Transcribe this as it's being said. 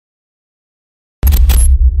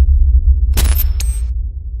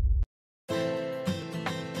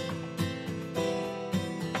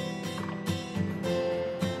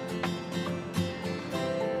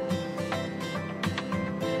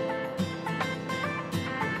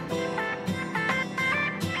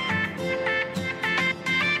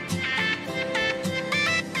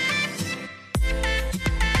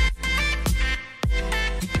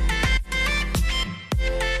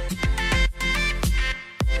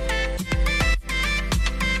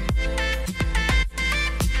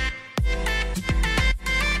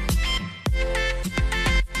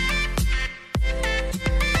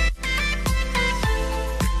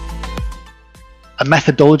a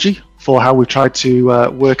methodology for how we've tried to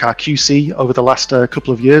work our QC over the last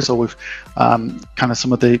couple of years, or with kind of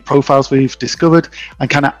some of the profiles we've discovered, and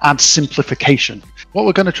kind of add simplification. What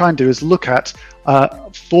we're going to try and do is look at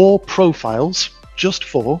 4 profiles, just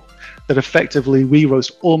 4, that effectively we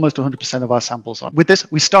roast almost 100% of our samples on. With this,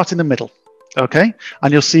 we start in the middle, okay?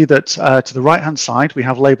 And you'll see that to the right-hand side, we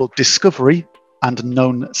have labeled discovery and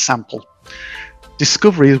known sample.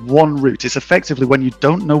 Discovery is one route. It's effectively, when you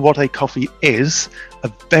don't know what a coffee is,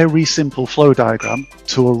 a very simple flow diagram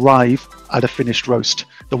to arrive at a finished roast,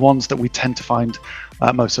 the ones that we tend to find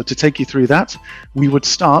most. So to take you through that, we would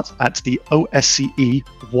start at the OSCE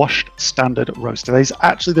washed standard roast. That is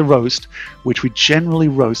actually the roast which we generally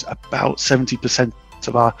roast about 70%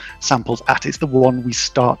 of our samples at. It's the one we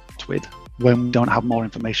start with when we don't have more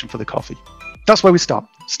information for the coffee. That's where we start,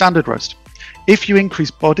 standard roast. If you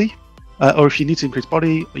increase body, or if you need to increase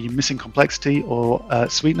body, or you're missing complexity or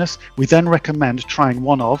sweetness, we then recommend trying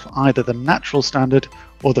one of either the natural standard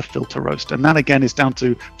or the filter roast. And that again is down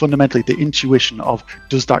to fundamentally the intuition of,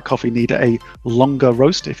 does that coffee need a longer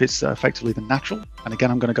roast if it's effectively the natural? And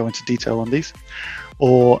again, I'm going to go into detail on these.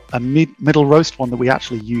 Or a middle roast, one that we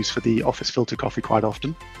actually use for the office filter coffee quite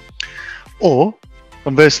often. Or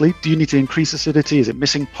conversely, do you need to increase acidity? Is it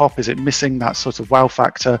missing pop? Is it missing that sort of wow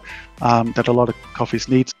factor that a lot of coffees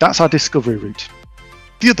need? That's our discovery route.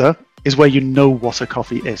 The other is where you know what a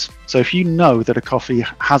coffee is. So if you know that a coffee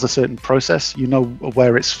has a certain process, you know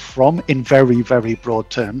where it's from in very, very broad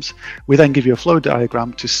terms, we then give you a flow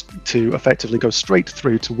diagram to effectively go straight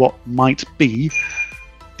through to what might be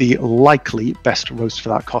the likely best roast for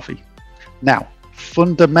that coffee. Now,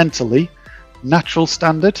 fundamentally, natural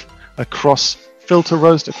standard across filter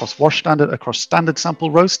roast, across wash standard, across standard sample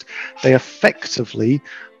roast, they effectively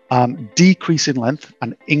decrease in length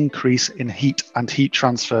and increase in heat and heat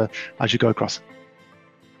transfer as you go across.